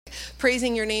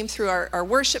praising your name through our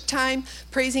worship time,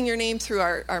 praising your name through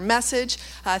our message.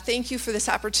 Thank you for this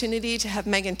opportunity to have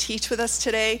Megan teach with us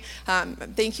today.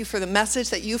 Thank you for the message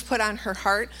that you've put on her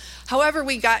heart. However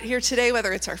we got here today,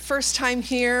 whether it's our first time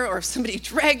here or if somebody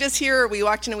dragged us here or we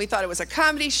walked in and we thought it was a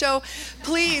comedy show,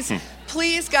 please,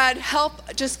 God,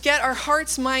 help just get our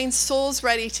hearts, minds, souls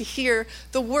ready to hear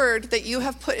the word that you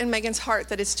have put in Megan's heart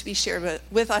that is to be shared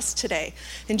with us today.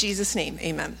 In Jesus' name,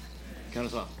 amen. Count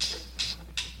us off.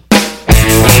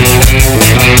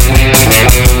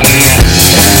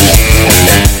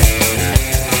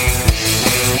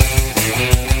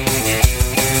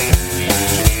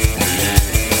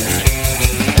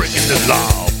 Breaking the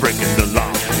law, breaking the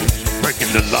law,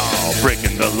 breaking the law,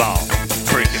 breaking the law,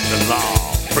 breaking the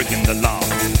law, breaking the law,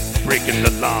 breaking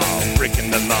the law,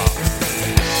 breaking the law.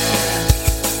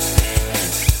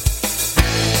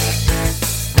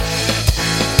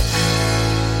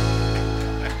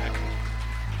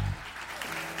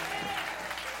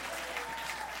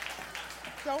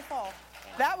 Don't fall.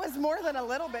 That was more than a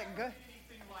little bit good.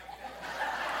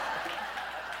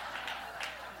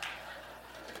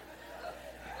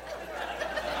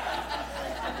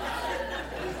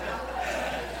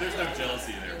 There's no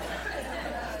jealousy there.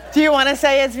 Do you want to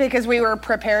say it's because we were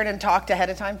prepared and talked ahead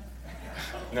of time?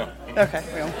 No. Okay.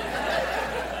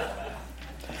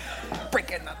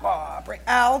 Breaking the law.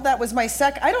 Al, that was my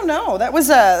I don't know. That was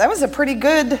a pretty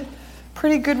good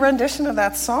rendition of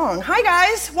that song. Hi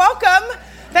guys, welcome.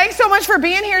 Thanks so much for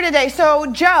being here today. So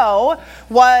Joe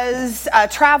was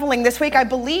traveling this week, I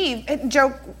believe. Joe,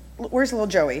 where's little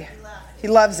Joey? He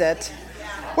loves it.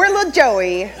 Where's little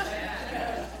Joey?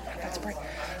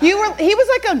 He was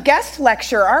like a guest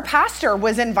lecturer. Our pastor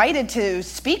was invited to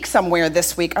speak somewhere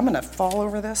this week. I'm going to fall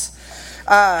over this.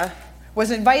 Was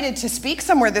invited to speak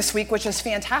somewhere this week, which is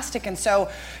fantastic. And so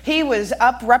he was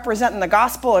up representing the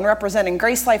gospel and representing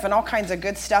Grace Life and all kinds of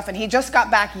good stuff. And he just got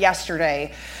back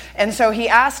yesterday. And so he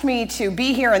asked me to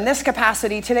be here in this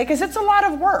capacity today because it's a lot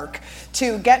of work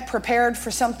to get prepared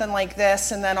for something like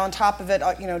this. And then on top of it,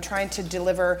 trying to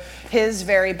deliver his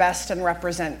very best and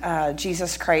represent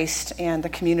Jesus Christ and the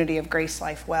community of Grace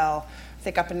Life well. I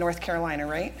think up in North Carolina,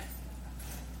 right?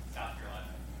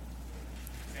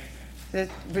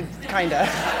 Kind of.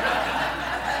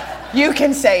 You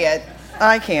can say it.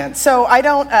 I can't. So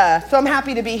so I'm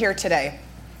happy to be here today.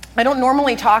 I don't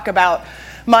normally talk about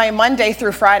my Monday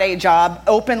through Friday job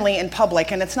openly in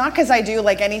public, and it's not because I do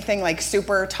anything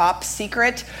super top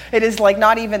secret. It is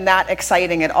not even that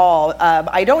exciting at all.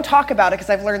 I don't talk about it because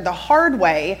I've learned the hard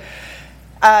way.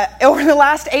 Over the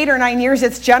last 8 or 9 years,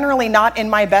 it's generally not in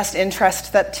my best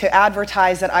interest to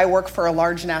advertise that I work for a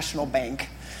large national bank.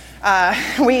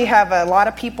 We have a lot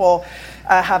of people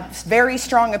have very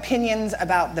strong opinions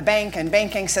about the bank and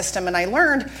banking system, and I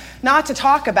learned not to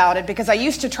talk about it because I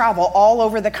used to travel all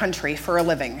over the country for a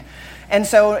living. And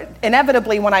so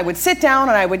inevitably when I would sit down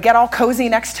and I would get all cozy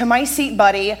next to my seat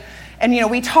buddy, and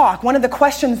we talk, one of the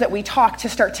questions that we talk to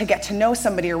start to get to know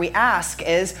somebody or we ask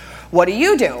is, what do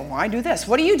you do? Well, I do this.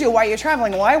 What do you do while you're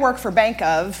traveling? Well, I work for Bank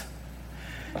of,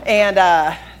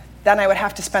 and then I would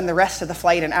have to spend the rest of the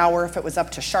flight an hour if it was up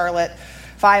to Charlotte,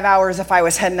 5 hours if I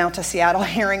was heading out to Seattle,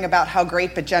 hearing about how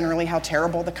great but generally how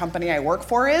terrible the company I work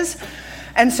for is.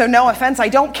 And so no offense, I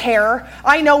don't care.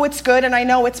 I know it's good and I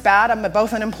know it's bad. I'm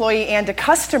both an employee and a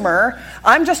customer.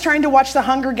 I'm just trying to watch the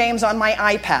Hunger Games on my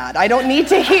iPad. I don't need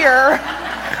to hear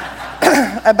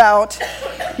about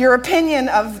your opinion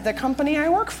of the company I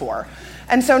work for.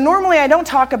 And so normally I don't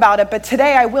talk about it, but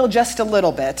today I will just a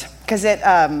little bit because it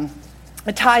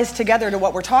ties together to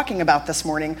what we're talking about this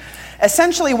morning.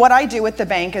 Essentially, what I do at the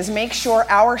bank is make sure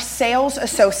our sales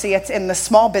associates in the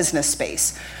small business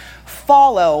space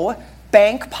follow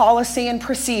bank policy and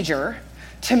procedure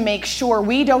to make sure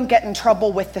we don't get in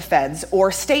trouble with the feds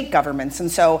or state governments. And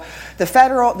so the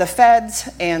feds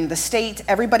and the state,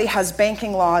 everybody has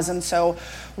banking laws. And so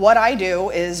what I do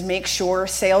is make sure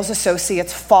sales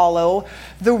associates follow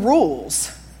the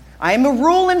rules. I'm a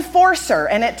rule enforcer,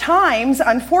 and at times,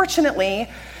 unfortunately,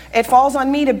 it falls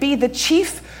on me to be the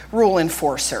chief rule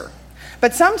enforcer.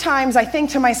 But sometimes I think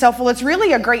to myself, well, it's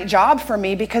really a great job for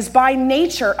me because by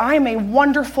nature, I'm a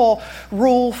wonderful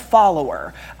rule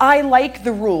follower. I like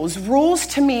the rules. Rules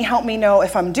to me help me know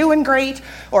if I'm doing great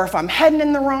or if I'm heading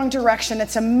in the wrong direction.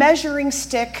 It's a measuring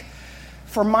stick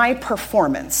for my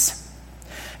performance.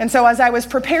 And so as I was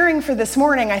preparing for this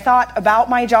morning, I thought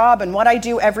about my job and what I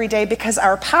do every day because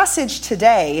our passage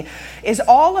today is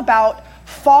all about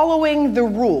following the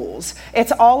rules.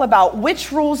 It's all about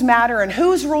which rules matter and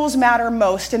whose rules matter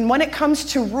most. And when it comes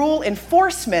to rule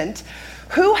enforcement,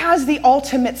 who has the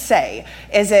ultimate say?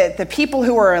 Is it the people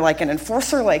who are like an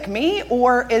enforcer like me,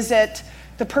 or is it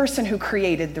the person who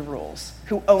created the rules,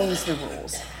 who owns the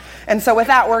rules? And so with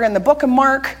that, we're in the book of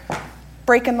Mark,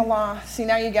 breaking the law. See,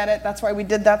 now you get it. That's why we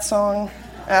did that song.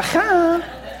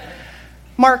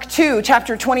 Mark 2,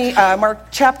 chapter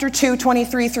 2,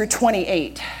 23 through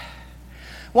 28.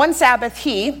 One Sabbath,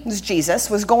 he, this is Jesus,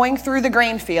 was going through the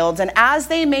grain fields, and as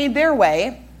they made their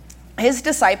way, his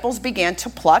disciples began to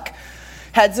pluck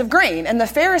heads of grain. And the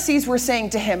Pharisees were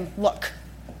saying to him, look,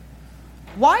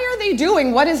 why are they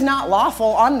doing what is not lawful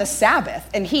on the Sabbath?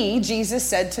 And he, Jesus,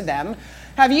 said to them,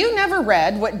 have you never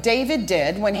read what David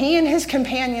did when he and his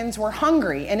companions were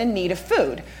hungry and in need of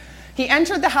food? He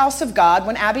entered the house of God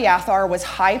when Abiathar was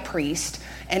high priest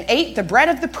and ate the bread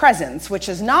of the presence, which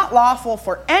is not lawful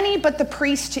for any but the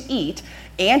priest to eat,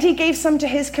 and he gave some to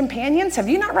his companions. Have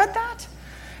you not read that?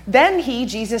 Then he,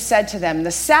 Jesus, said to them,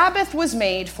 the Sabbath was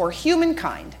made for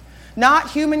humankind,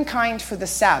 not humankind for the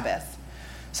Sabbath.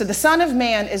 So the Son of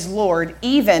Man is Lord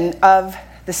even of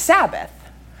the Sabbath.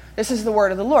 This is the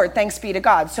word of the Lord. Thanks be to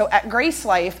God. So at Grace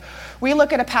Life, we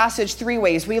look at a passage three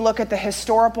ways. We look at the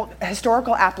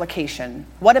historical application.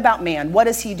 What about man? What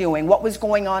is he doing? What was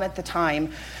going on at the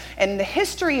time? And the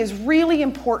history is really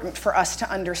important for us to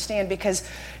understand, because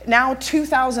now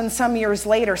 2,000 some years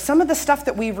later, some of the stuff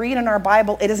that we read in our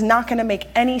Bible, it is not going to make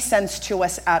any sense to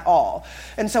us at all.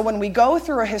 And so when we go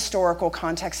through a historical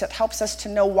context, it helps us to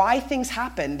know why things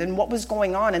happened and what was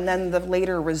going on, and then the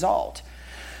later result.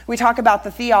 We talk about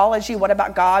the theology, what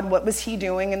about God, what was he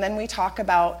doing? And then we talk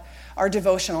about our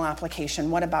devotional application.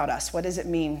 What about us? What does it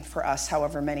mean for us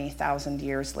however many thousand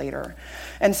years later?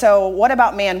 And so what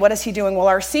about man? What is he doing? Well,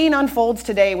 our scene unfolds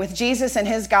today with Jesus and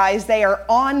his guys. They are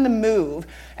on the move.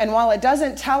 And while it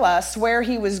doesn't tell us where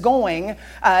he was going,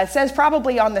 it says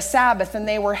probably on the Sabbath, and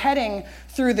they were heading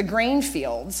through the grain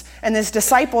fields, and his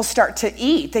disciples start to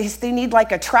eat. They need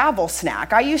like a travel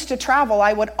snack. I used to travel.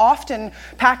 I would often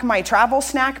pack my travel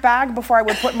snack bag before I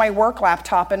would put my work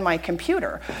laptop in my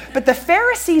computer. But the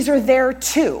Pharisees are there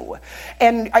too.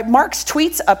 And Mark's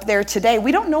tweet's up there today.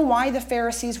 We don't know why the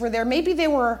Pharisees were there. Maybe they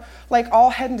were like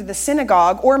all heading to the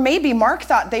synagogue, or maybe Mark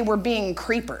thought they were being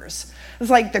creepers. It was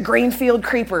like the grain field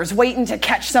creepers waiting to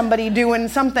catch somebody doing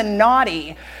something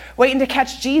naughty, waiting to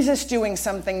catch Jesus doing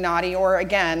something naughty. Or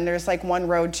again, there's like one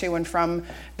road to and from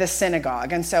the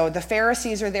synagogue. And so the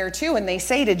Pharisees are there too, and they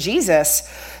say to Jesus,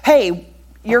 hey,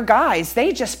 your guys,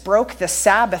 they just broke the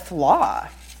Sabbath law.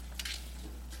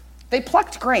 They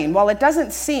plucked grain. While it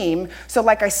doesn't seem, so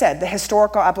like I said, the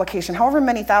historical application, however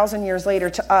many thousand years later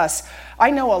to us,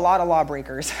 I know a lot of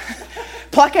lawbreakers.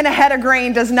 Plucking a head of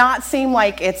grain does not seem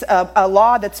like it's a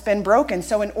law that's been broken.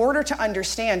 So in order to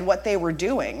understand what they were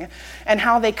doing and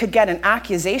how they could get an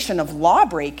accusation of law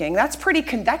breaking,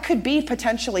 that could be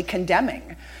potentially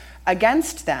condemning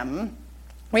against them.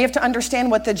 We have to understand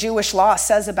what the Jewish law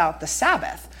says about the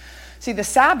Sabbath. See, the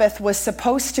Sabbath was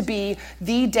supposed to be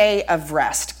the day of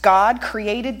rest. God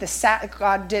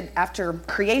did after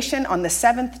creation on the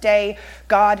seventh day,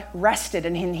 God rested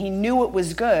and he knew it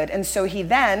was good. And so he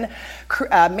then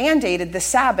mandated the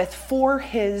Sabbath for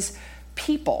his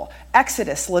people.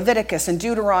 Exodus, Leviticus, and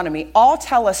Deuteronomy all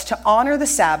tell us to honor the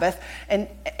Sabbath. And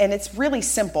it's really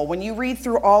simple. When you read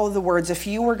through all of the words, if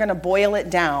you were going to boil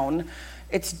it down,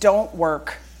 it's don't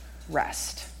work,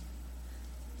 rest.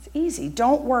 Easy.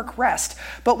 Don't work, rest.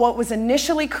 But what was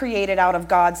initially created out of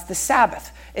the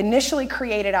Sabbath, initially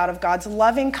created out of God's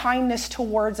loving kindness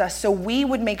towards us so we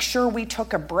would make sure we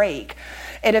took a break,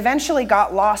 it eventually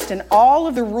got lost in all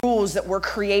of the rules that were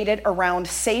created around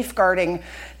safeguarding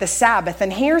the Sabbath.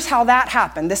 And here's how that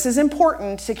happened. This is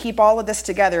important to keep all of this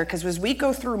together, because as we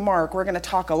go through Mark, we're going to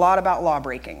talk a lot about law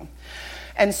breaking.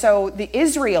 And so the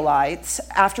Israelites,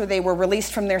 after they were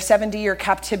released from their 70-year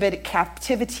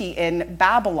captivity in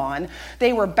Babylon,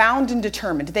 they were bound and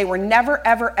determined. They were never,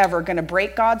 ever, ever going to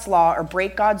break God's law or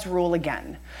break God's rule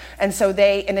again. And so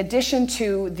they, in addition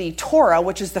to the Torah,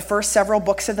 which is the first several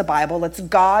books of the Bible, it's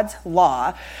God's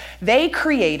law, they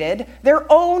created their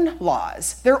own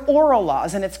laws, their oral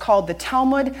laws, and it's called the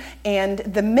Talmud and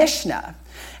the Mishnah.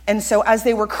 And so as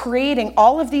they were creating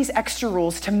all of these extra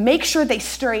rules to make sure they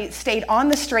stayed on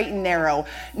the straight and narrow,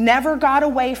 never got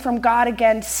away from God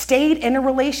again, stayed in a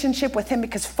relationship with him,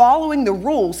 because following the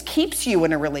rules keeps you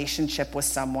in a relationship with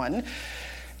someone.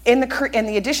 In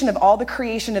the addition of all the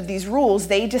creation of these rules,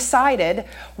 they decided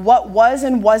what was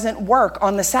and wasn't work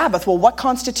on the Sabbath. Well, what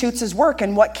constitutes as work,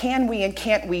 and what can we and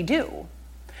can't we do?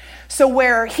 So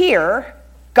where here,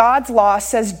 God's law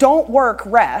says don't work,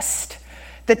 rest,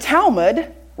 the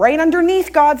Talmud right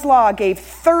underneath God's law, gave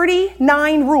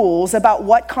 39 rules about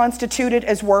what constituted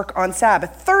as work on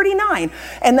Sabbath. 39.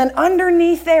 And then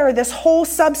underneath there, this whole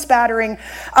subspattering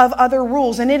of other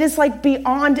rules. And it is like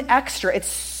beyond extra. It's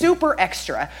super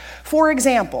extra. For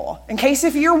example, in case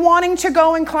if you're wanting to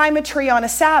go and climb a tree on a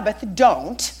Sabbath,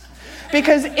 don't.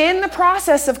 Because in the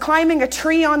process of climbing a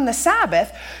tree on the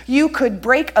Sabbath, you could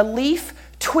break a leaf,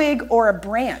 twig, or a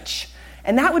branch.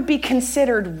 And that would be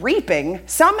considered reaping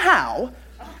somehow,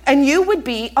 and you would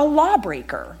be a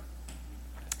lawbreaker.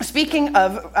 Speaking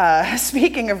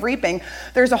of reaping,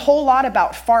 there's a whole lot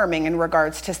about farming in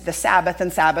regards to the Sabbath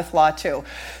and Sabbath law too.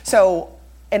 So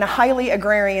in a highly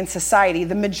agrarian society,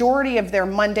 the majority of their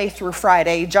Monday through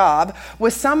Friday job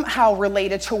was somehow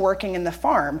related to working in the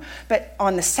farm. But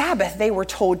on the Sabbath, they were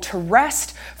told to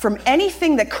rest from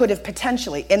anything that could have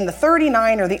potentially, in the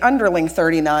 39 or the underling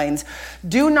 39s,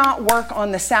 do not work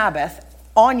on the Sabbath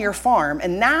on your farm.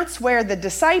 And that's where the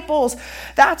disciples,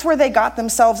 that's where they got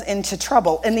themselves into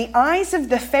trouble. In the eyes of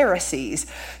the Pharisees,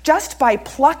 just by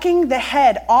plucking the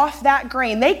head off that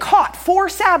grain, they caught 4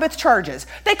 Sabbath charges.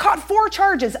 They caught 4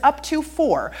 charges, up to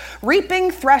 4.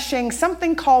 Reaping, threshing,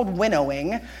 something called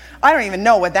winnowing. I don't even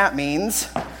know what that means.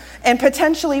 And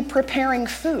potentially preparing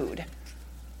food.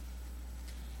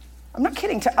 I'm not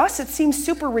kidding. To us, it seems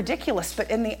super ridiculous,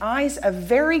 but in the eyes of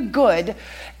very good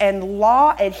and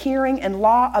law-adhering and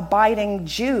law-abiding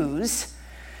Jews,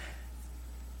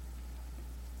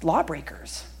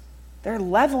 lawbreakers. They're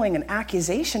leveling an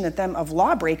accusation at them of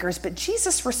lawbreakers, but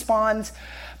Jesus responds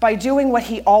by doing what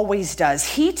he always does.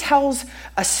 He tells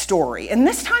a story, and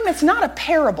this time it's not a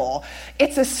parable.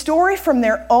 It's a story from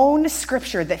their own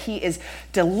scripture that he is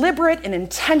deliberate and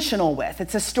intentional with.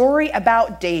 It's a story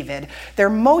about David, their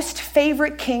most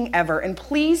favorite king ever, and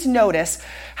please notice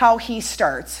how he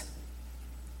starts.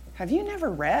 Have you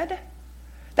never read?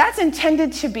 That's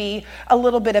intended to be a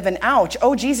little bit of an ouch.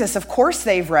 Oh, Jesus, of course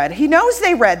they've read. He knows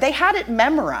they read. They had it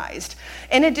memorized.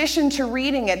 In addition to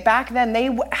reading it, back then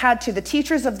they had to, the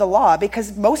teachers of the law,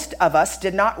 because most of us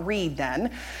did not read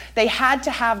then, they had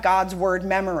to have God's word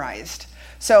memorized.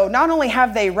 So not only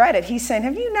have they read it, he's saying,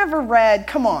 have you never read,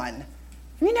 come on, have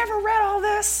you never read all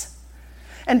this?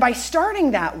 And by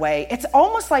starting that way, it's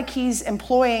almost like he's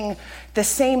employing the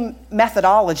same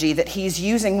methodology that he's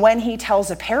using when he tells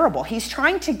a parable. He's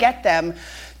trying to get them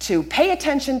to pay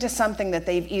attention to something that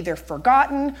they've either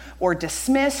forgotten or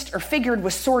dismissed or figured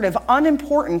was sort of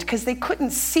unimportant because they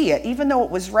couldn't see it, even though it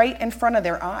was right in front of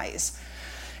their eyes.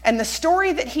 And the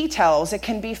story that he tells, it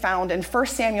can be found in 1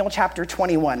 Samuel chapter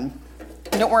 21.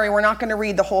 Don't worry, we're not going to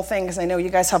read the whole thing because I know you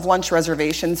guys have lunch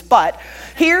reservations, but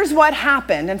here's what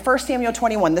happened in 1 Samuel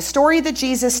 21. The story that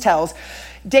Jesus tells,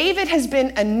 David has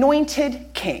been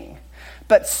anointed king,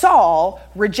 but Saul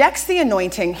rejects the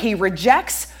anointing. He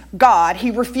rejects God.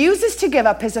 He refuses to give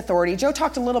up his authority. Joe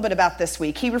talked a little bit about this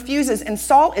week. He refuses, and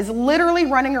Saul is literally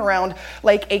running around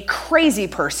like a crazy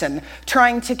person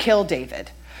trying to kill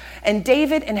David. And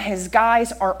David and his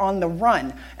guys are on the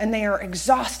run, and they are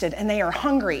exhausted, and they are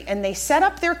hungry, and they set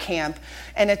up their camp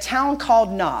in a town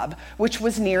called Nob, which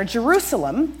was near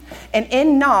Jerusalem. And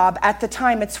in Nob, at the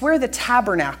time, it's where the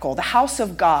tabernacle, the house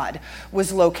of God,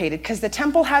 was located, because the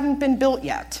temple hadn't been built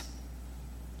yet.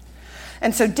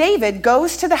 And so David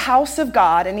goes to the house of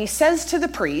God, and he says to the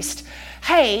priest,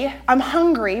 hey, I'm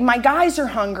hungry, my guys are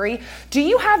hungry, do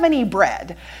you have any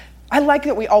bread? I like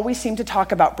that we always seem to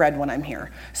talk about bread when I'm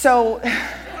here. So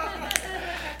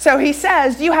he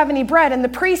says, do you have any bread? And the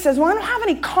priest says, well, I don't have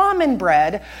any common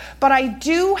bread, but I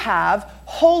do have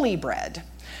holy bread.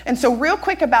 And so real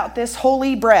quick about this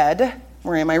holy bread,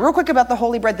 where am I? Real quick about the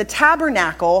holy bread, the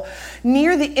tabernacle,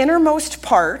 near the innermost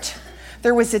part,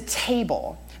 there was a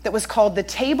table that was called the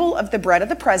table of the bread of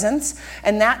the presence,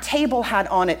 and that table had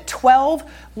on it 12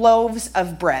 loaves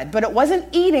of bread. But it wasn't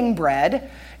eating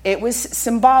bread. It was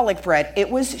symbolic bread. It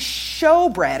was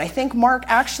showbread. I think Mark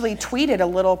actually tweeted a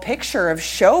little picture of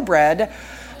showbread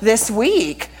this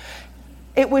week.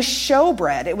 It was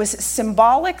showbread. It was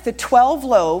symbolic. The 12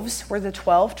 loaves were the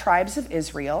 12 tribes of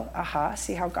Israel.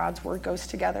 See how God's word goes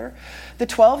together? The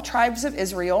 12 tribes of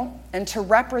Israel, and to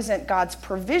represent God's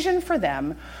provision for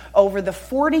them over the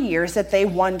 40 years that they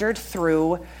wandered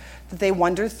through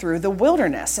the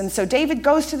wilderness. And so David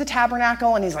goes to the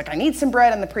tabernacle and he's like, I need some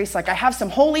bread. And the priest's like, I have some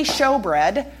holy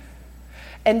showbread.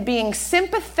 And being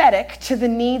sympathetic to the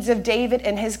needs of David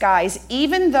and his guys,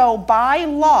 even though by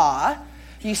law,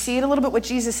 you see it a little bit what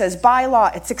Jesus says, by law,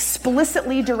 it's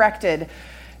explicitly directed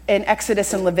in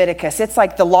Exodus and Leviticus. It's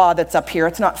like the law that's up here.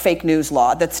 It's not fake news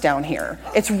law that's down here.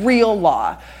 It's real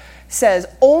law. It says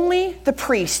only the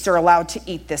priests are allowed to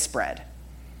eat this bread.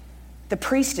 The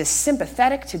priest is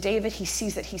sympathetic to David. He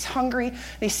sees that he's hungry.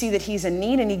 They see that he's in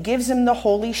need, and he gives him the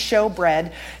holy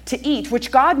showbread to eat,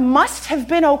 which God must have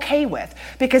been okay with,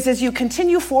 because as you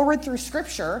continue forward through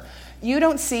Scripture, you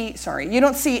don't see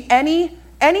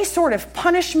any sort of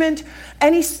punishment,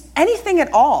 anything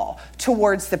at all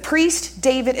towards the priest,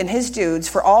 David, and his dudes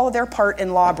for all of their part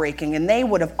in law breaking, and they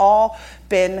would have all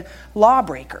been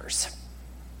lawbreakers.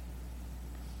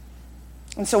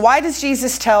 And so why does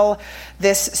Jesus tell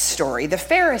this story? The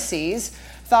Pharisees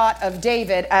thought of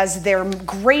David as their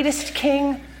greatest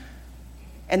king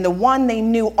and the one they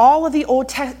knew all of the Old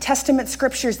Testament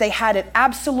scriptures. They had it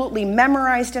absolutely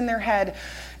memorized in their head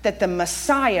that the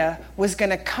Messiah was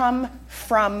going to come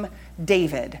from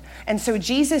David. And so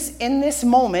Jesus, in this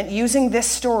moment, using this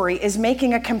story, is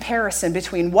making a comparison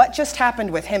between what just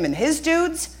happened with him and his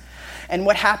dudes and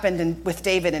what happened with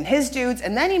David and his dudes.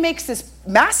 And then he makes this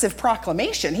massive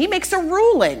proclamation. He makes a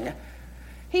ruling.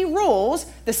 He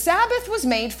rules the Sabbath was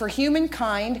made for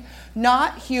humankind,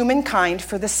 not humankind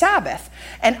for the Sabbath.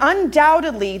 And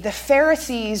undoubtedly, the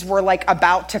Pharisees were like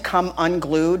about to come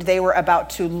unglued. They were about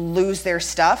to lose their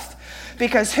stuff,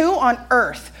 because who on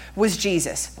earth was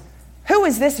Jesus? Who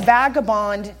is this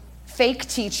vagabond fake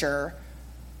teacher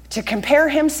to compare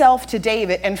himself to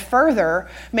David and further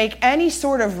make any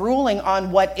sort of ruling on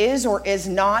what is or is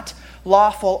not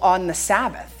lawful on the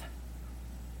Sabbath?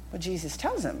 Well, Jesus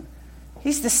tells him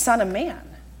he's the Son of Man.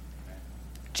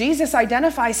 Jesus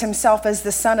identifies himself as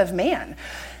the Son of Man.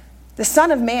 The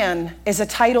Son of Man is a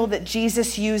title that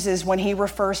Jesus uses when he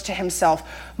refers to himself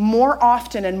more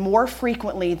often and more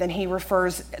frequently than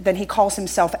he calls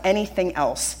himself anything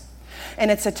else. And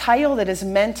it's a title that is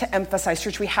meant to emphasize,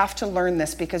 church, we have to learn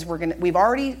this because we've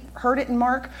already heard it in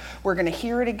Mark, we're going to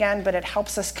hear it again, but it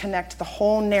helps us connect the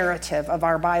whole narrative of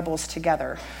our Bibles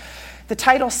together. The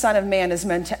title Son of Man is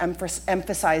meant to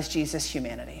emphasize Jesus'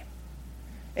 humanity.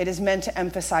 It is meant to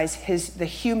emphasize the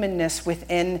humanness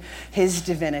within his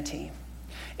divinity.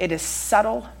 It is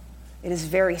subtle. It is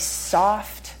very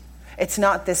soft. It's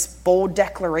not this bold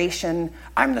declaration,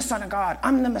 I'm the Son of God,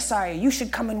 I'm the Messiah, you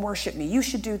should come and worship me, you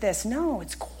should do this. No,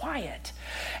 it's quiet.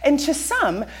 And to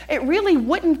some, it really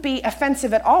wouldn't be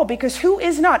offensive at all, because who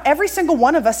is not? Every single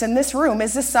one of us in this room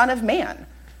is the Son of Man,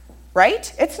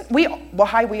 right? We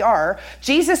are.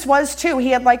 Jesus was too. He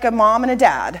had like a mom and a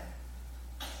dad.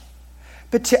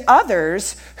 But to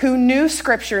others who knew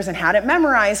scriptures and had it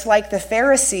memorized, like the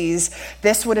Pharisees,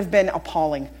 this would have been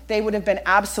appalling. They would have been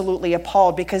absolutely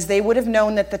appalled, because they would have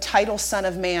known that the title Son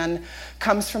of Man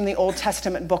comes from the Old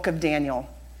Testament book of Daniel.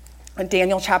 In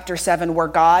Daniel chapter 7, where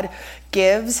God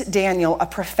gives Daniel a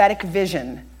prophetic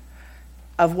vision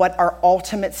of what our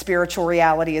ultimate spiritual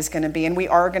reality is going to be. And we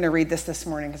are going to read this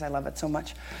morning because I love it so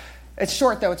much. It's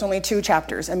short though, it's only 2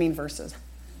 verses.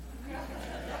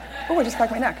 Oh, I just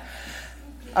cracked my neck.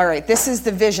 All right, this is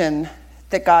the vision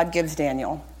that God gives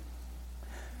Daniel.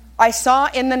 I saw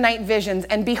in the night visions,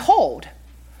 and behold,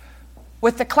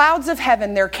 with the clouds of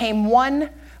heaven there came one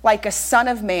like a son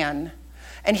of man,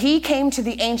 and he came to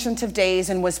the Ancient of Days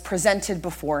and was presented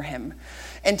before him.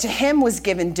 And to him was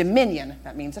given dominion,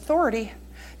 that means authority,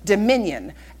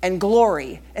 dominion and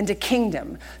glory and a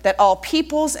kingdom, that all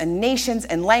peoples and nations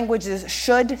and languages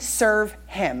should serve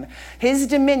him. His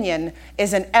dominion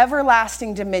is an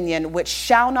everlasting dominion which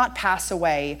shall not pass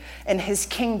away, and his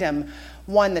kingdom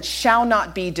one that shall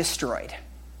not be destroyed.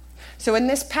 So in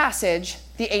this passage,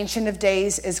 the Ancient of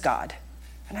Days is God.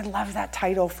 And I love that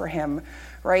title for him,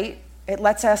 right? It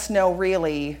lets us know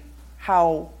really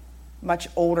how much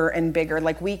older and bigger,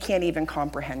 like we can't even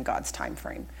comprehend God's time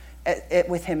frame.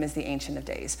 With him is the Ancient of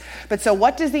Days. But so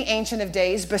what does the Ancient of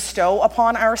Days bestow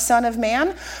upon our Son of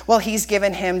Man? Well, he's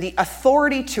given him the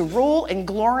authority to rule and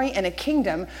glory in a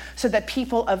kingdom so that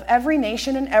people of every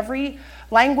nation and every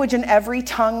language and every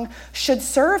tongue should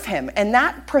serve him. And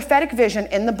that prophetic vision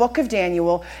in the book of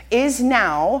Daniel is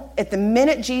now, at the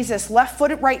minute Jesus left foot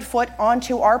at right foot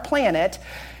onto our planet,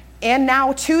 and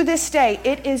now to this day,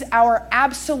 it is our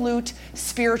absolute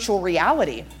spiritual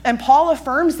reality. And Paul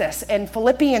affirms this in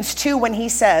Philippians 2 when he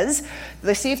says,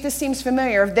 let's see if this seems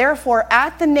familiar, therefore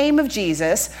at the name of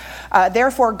Jesus,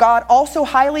 therefore God also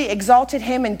highly exalted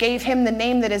him and gave him the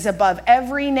name that is above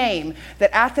every name,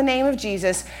 that at the name of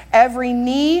Jesus, every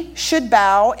knee should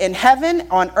bow in heaven,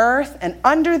 on earth, and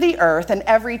under the earth, and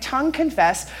every tongue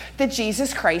confess that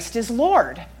Jesus Christ is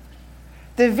Lord.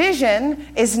 The vision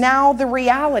is now the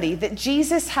reality that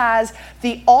Jesus has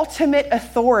the ultimate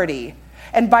authority.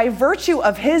 And by virtue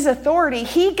of his authority,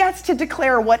 he gets to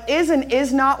declare what is and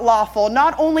is not lawful,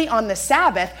 not only on the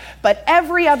Sabbath, but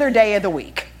every other day of the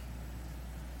week.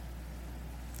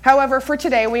 However, for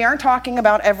today, we aren't talking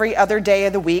about every other day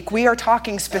of the week. We are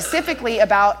talking specifically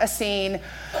about a scene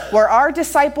where our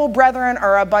disciple brethren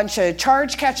are a bunch of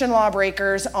charge-catching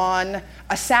lawbreakers on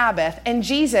a Sabbath, and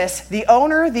Jesus, the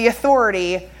owner, the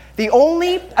authority, the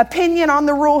only opinion on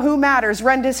the rule who matters,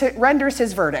 renders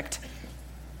his verdict.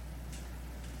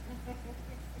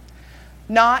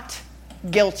 Not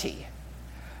guilty.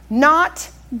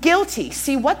 Not guilty.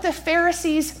 See, what the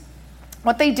Pharisees,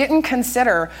 what they didn't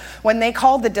consider when they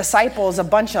called the disciples a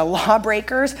bunch of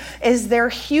lawbreakers is their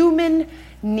human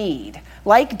need.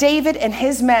 Like David and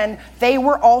his men, they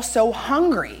were also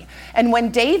hungry. And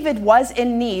when David was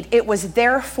in need, it was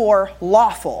therefore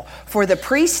lawful for the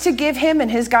priest to give him and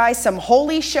his guys some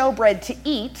holy showbread to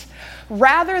eat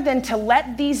rather than to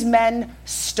let these men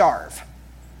starve.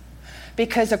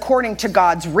 Because according to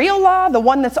God's real law, the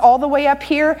one that's all the way up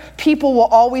here, people will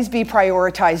always be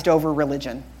prioritized over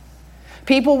religion.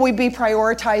 People will be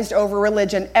prioritized over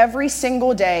religion every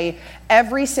single day,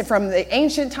 from the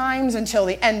ancient times until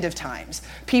the end of times.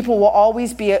 People will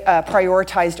always be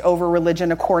prioritized over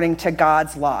religion according to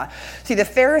God's law. See, the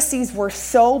Pharisees were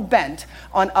so bent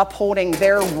on upholding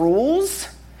their rules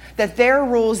that their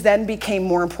rules then became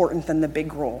more important than the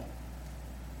big rule.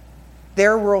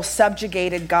 Their rule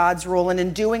subjugated God's rule, and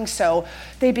in doing so,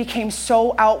 they became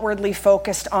so outwardly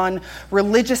focused on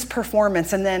religious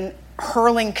performance and then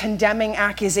hurling condemning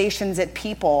accusations at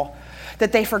people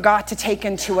that they forgot to take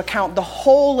into account the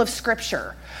whole of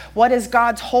Scripture. What does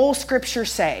God's whole Scripture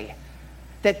say?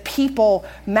 That people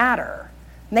matter.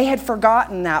 And they had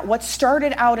forgotten that. What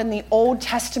started out in the Old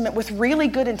Testament with really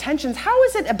good intentions, how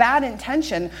is it a bad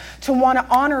intention to want to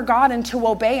honor God and to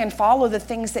obey and follow the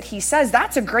things that he says?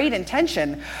 That's a great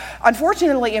intention.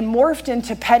 Unfortunately, it morphed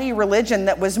into petty religion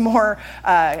that was more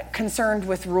concerned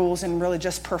with rules and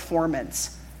religious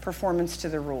performance to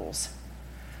the rules.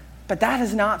 But that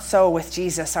is not so with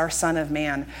Jesus, our Son of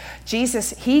Man.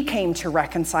 Jesus, he came to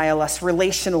reconcile us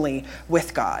relationally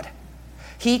with God.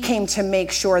 He came to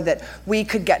make sure that we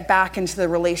could get back into the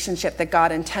relationship that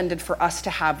God intended for us to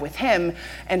have with him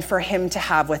and for him to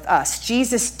have with us.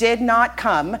 Jesus did not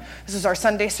come, this is our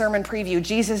Sunday sermon preview,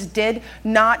 Jesus did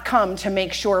not come to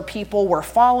make sure people were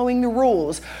following the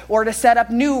rules or to set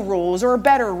up new rules or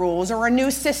better rules or a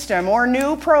new system or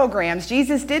new programs.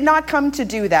 Jesus did not come to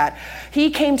do that.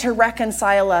 He came to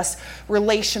reconcile us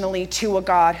relationally to a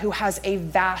God who has a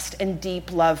vast and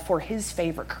deep love for his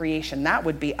favorite creation. That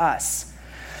would be us.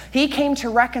 He came to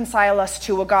reconcile us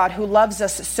to a God who loves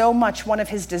us so much. One of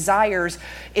his desires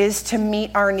is to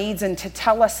meet our needs and to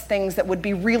tell us things that would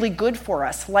be really good for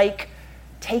us, like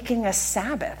taking a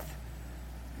Sabbath.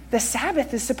 The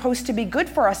Sabbath is supposed to be good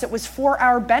for us. It was for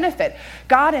our benefit.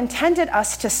 God intended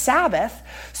us to Sabbath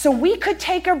so we could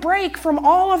take a break from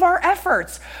all of our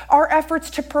efforts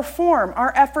to perform,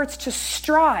 our efforts to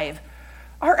strive,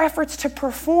 our efforts to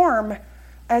perform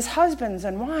as husbands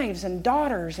and wives and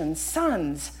daughters and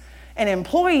sons and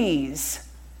employees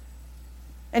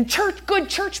and good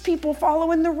church people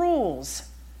following the rules.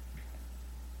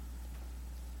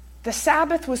 The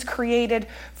Sabbath was created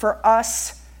for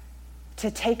us to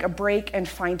take a break and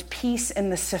find peace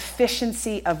in the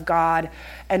sufficiency of God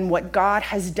and what God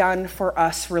has done for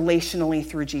us relationally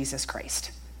through Jesus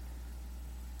Christ.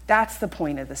 That's the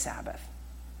point of the Sabbath.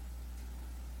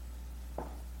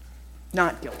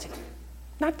 Not guilty.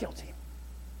 Not guilty.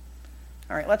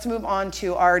 All right, let's move on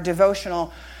to our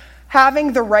devotional.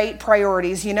 Having the right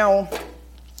priorities. You know,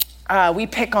 we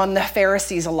pick on the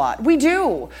Pharisees a lot. We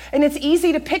do. And it's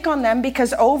easy to pick on them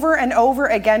because over and over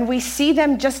again, we see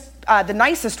them just, the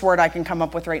nicest word I can come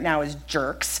up with right now is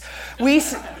jerks.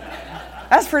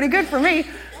 That's pretty good for me.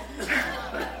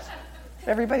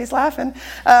 Everybody's laughing.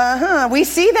 We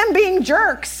see them being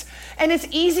jerks. And it's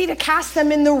easy to cast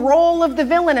them in the role of the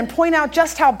villain and point out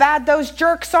just how bad those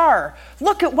jerks are.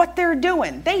 Look at what they're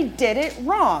doing. They did it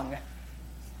wrong.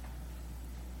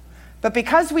 But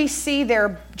because we see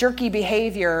their jerky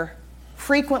behavior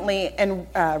frequently and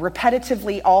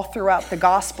repetitively all throughout the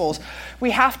Gospels, we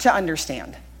have to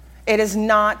understand it's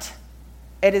not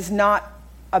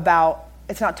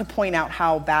to point out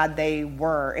how bad they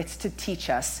were. It's to teach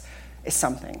us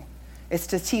something. It's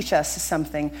to teach us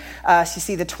something. You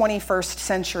see, the 21st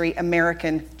century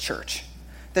American church,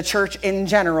 the church in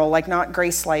general, like not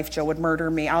Grace Life, Joe would murder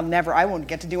me. I won't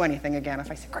get to do anything again if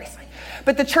I say Grace Life.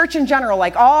 But the church in general,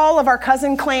 like all of our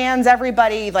cousin clans,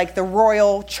 everybody, like the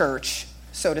royal church,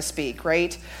 so to speak,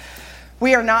 right?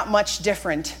 We are not much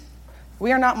different.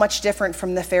 We are not much different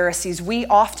from the Pharisees. We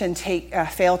often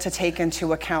fail to take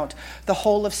into account the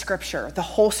whole of Scripture, the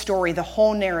whole story, the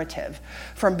whole narrative,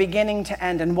 from beginning to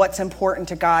end, and what's important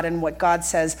to God and what God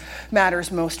says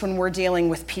matters most when we're dealing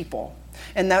with people.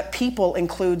 And that people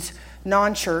includes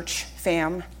non-church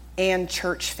fam and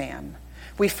church fam.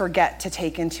 We forget to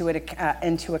take into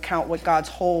account what God's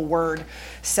whole word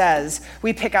says.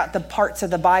 We pick out the parts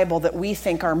of the Bible that we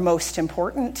think are most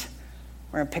important.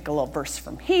 We're going to pick a little verse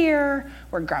from here.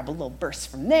 We're going to grab a little verse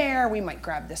from there. We might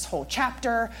grab this whole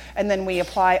chapter. And then we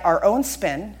apply our own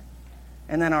spin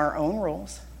and then our own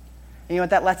rules. And you know what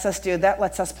that lets us do? That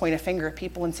lets us point a finger at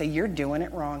people and say, you're doing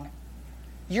it wrong.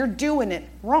 You're doing it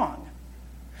wrong.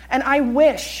 And I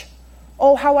wish,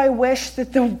 oh, how I wish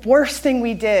that the worst thing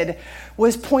we did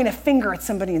was point a finger at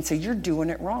somebody and say, you're doing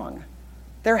it wrong.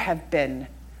 There have been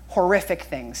horrific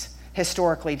things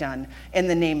historically done in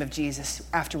the name of Jesus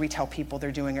after we tell people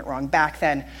they're doing it wrong. Back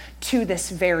then, to this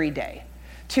very day,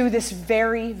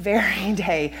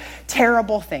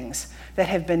 terrible things that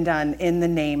have been done in the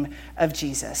name of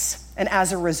Jesus. And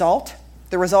as a result,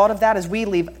 the result of that is we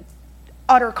leave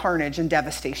utter carnage and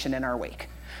devastation in our wake.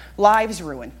 Lives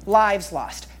ruined, lives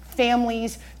lost,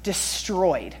 families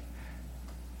destroyed.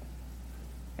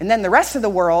 And then the rest of the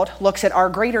world looks at our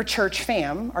greater church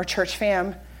fam,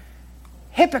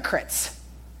 hypocrites,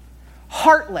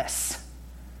 heartless.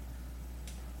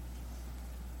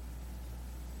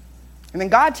 And then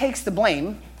God takes the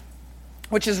blame,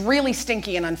 which is really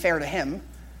stinky and unfair to him,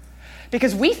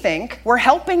 because we think we're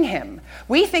helping him.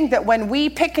 We think that when we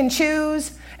pick and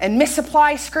choose and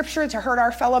misapply scripture to hurt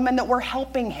our fellow men, that we're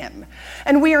helping him.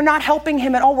 And we are not helping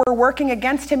him at all. We're working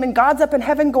against him, and God's up in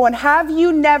heaven going, have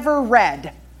you never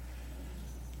read?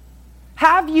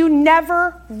 Have you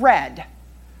never read?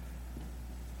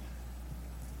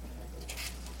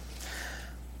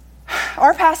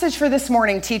 Our passage for this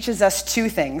morning teaches us two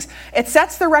things. It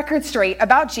sets the record straight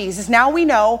about Jesus. Now we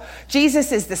know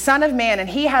Jesus is the Son of Man, and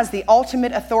he has the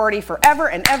ultimate authority forever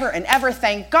and ever and ever.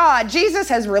 Thank God Jesus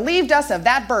has relieved us of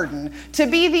that burden to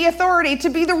be the authority, to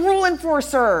be the rule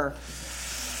enforcer.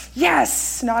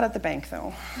 Yes, not at the bank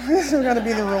though. We're going to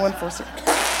be the rule enforcer.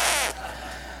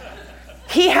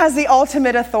 He has the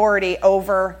ultimate authority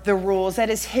over the rules. That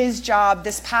is his job.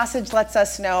 This passage lets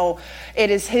us know it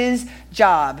is his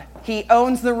job. He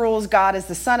owns the rules. God, as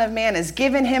the Son of Man, has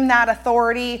given him that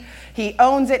authority. He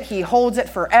owns it. He holds it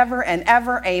forever and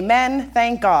ever. Amen.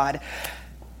 Thank God.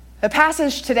 The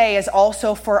passage today is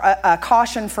also for a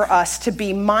caution for us to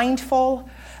be mindful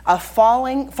of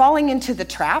falling into the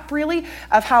trap, really,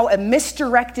 of how a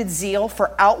misdirected zeal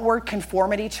for outward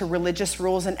conformity to religious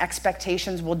rules and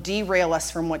expectations will derail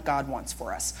us from what God wants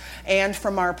for us and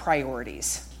from our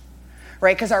priorities,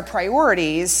 right? Because our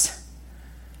priorities,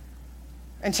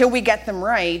 until we get them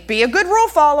right, be a good rule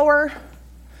follower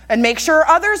and make sure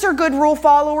others are good rule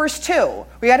followers too.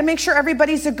 We got to make sure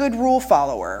everybody's a good rule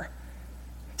follower.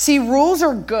 See, rules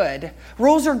are good.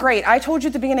 Rules are great. I told you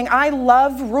at the beginning, I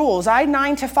love rules. I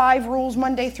 9 to 5 rules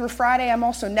Monday through Friday. I'm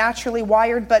also naturally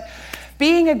wired, but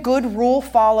being a good rule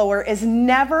follower is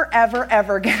never, ever,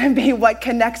 ever going to be what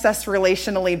connects us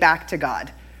relationally back to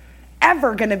God.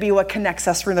 Ever going to be what connects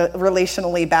us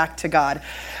relationally back to God.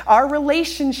 Our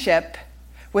relationship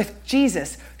with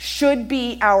Jesus should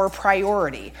be our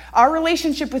priority. Our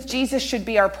relationship with Jesus should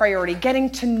be our priority. Getting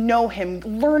to know him,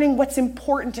 learning what's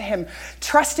important to him,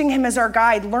 trusting him as our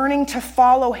guide, learning to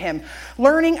follow him,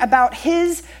 learning about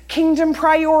his kingdom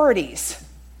priorities.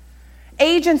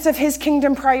 Agents of his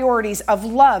kingdom priorities of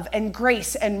love and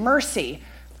grace and mercy.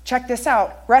 Check this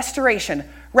out. Restoration,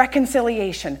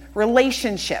 reconciliation,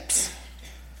 relationships.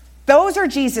 Those are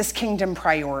Jesus' kingdom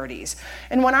priorities.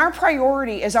 And when our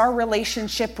priority is our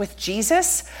relationship with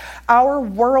Jesus, our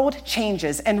world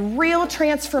changes and real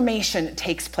transformation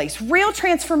takes place. Real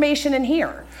transformation in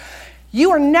here. You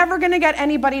are never going to get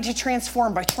anybody to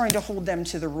transform by trying to hold them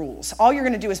to the rules. All you're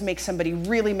going to do is make somebody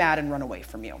really mad and run away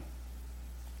from you.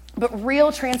 But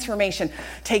real transformation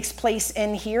takes place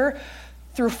in here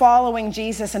through following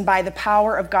Jesus and by the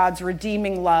power of God's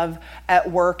redeeming love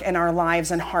at work in our lives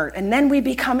and heart. And then we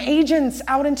become agents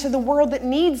out into the world that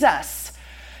needs us.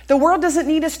 The world doesn't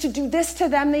need us to do this to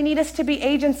them. They need us to be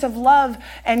agents of love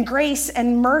and grace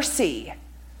and mercy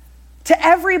to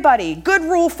everybody. Good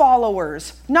rule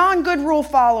followers, non-good rule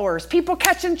followers, people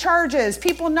catching charges,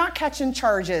 people not catching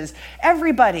charges,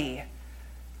 everybody.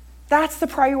 That's the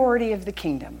priority of the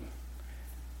kingdom.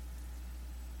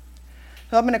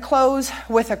 So I'm going to close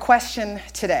with a question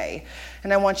today,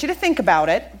 and I want you to think about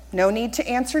it. No need to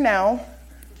answer now.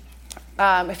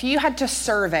 If you had to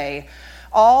survey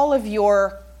all of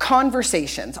your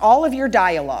conversations, all of your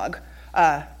dialogue,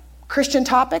 Christian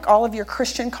topic, all of your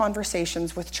Christian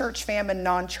conversations with church fam and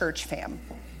non-church fam,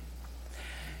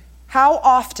 how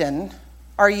often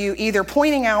are you either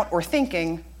pointing out or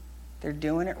thinking, they're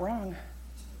doing it wrong?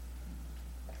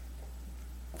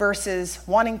 versus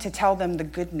wanting to tell them the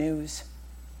good news?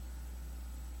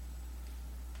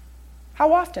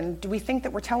 How often do we think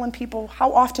that we're telling people,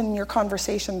 how often in your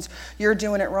conversations you're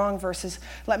doing it wrong versus,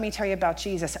 let me tell you about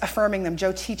Jesus, affirming them.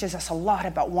 Joe teaches us a lot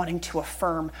about wanting to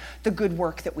affirm the good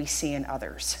work that we see in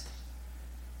others.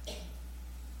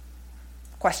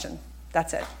 Question.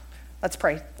 That's it. Let's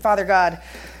pray. Father God,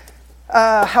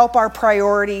 help our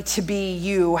priority to be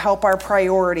you. Help our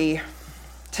priority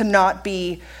to not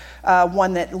be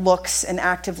one that looks and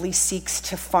actively seeks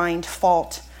to find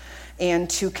fault and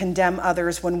to condemn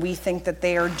others when we think that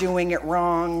they are doing it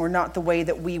wrong or not the way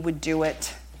that we would do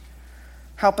it.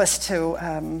 Help us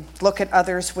to look at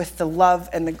others with the love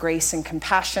and the grace and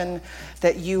compassion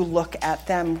that you look at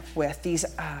them with. These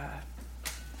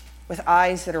with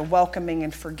eyes that are welcoming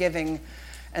and forgiving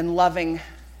and loving.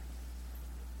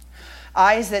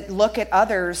 Eyes that look at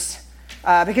others.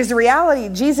 Because the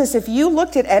reality, Jesus, if you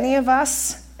looked at any of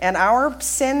us and our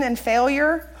sin and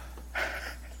failure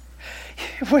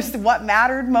was what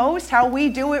mattered most, how we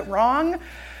do it wrong,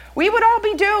 we would all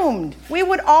be doomed. We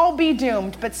would all be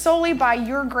doomed. But solely by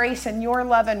your grace and your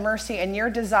love and mercy and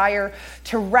your desire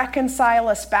to reconcile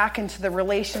us back into the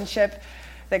relationship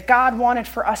that God wanted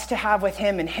for us to have with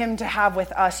him and him to have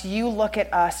with us, you look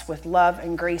at us with love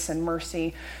and grace and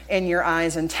mercy in your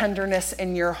eyes and tenderness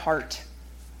in your heart.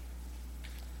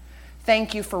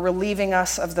 Thank you for relieving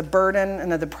us of the burden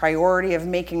and of the priority of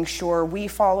making sure we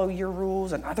follow your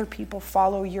rules and other people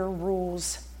follow your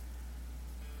rules.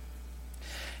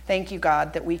 Thank you,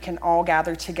 God, that we can all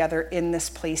gather together in this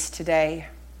place today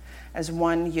as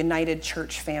one united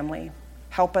church family.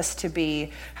 Help us to be,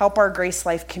 help our Grace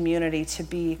Life community to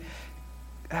be,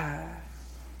 I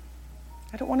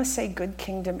don't want to say good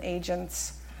kingdom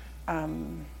agents,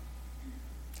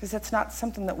 because that's not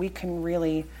something that we can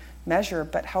really measure,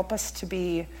 but help us to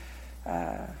be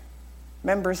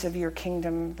members of your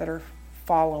kingdom that are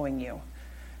following you,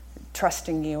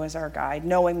 trusting you as our guide,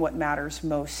 knowing what matters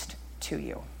most to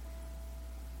you.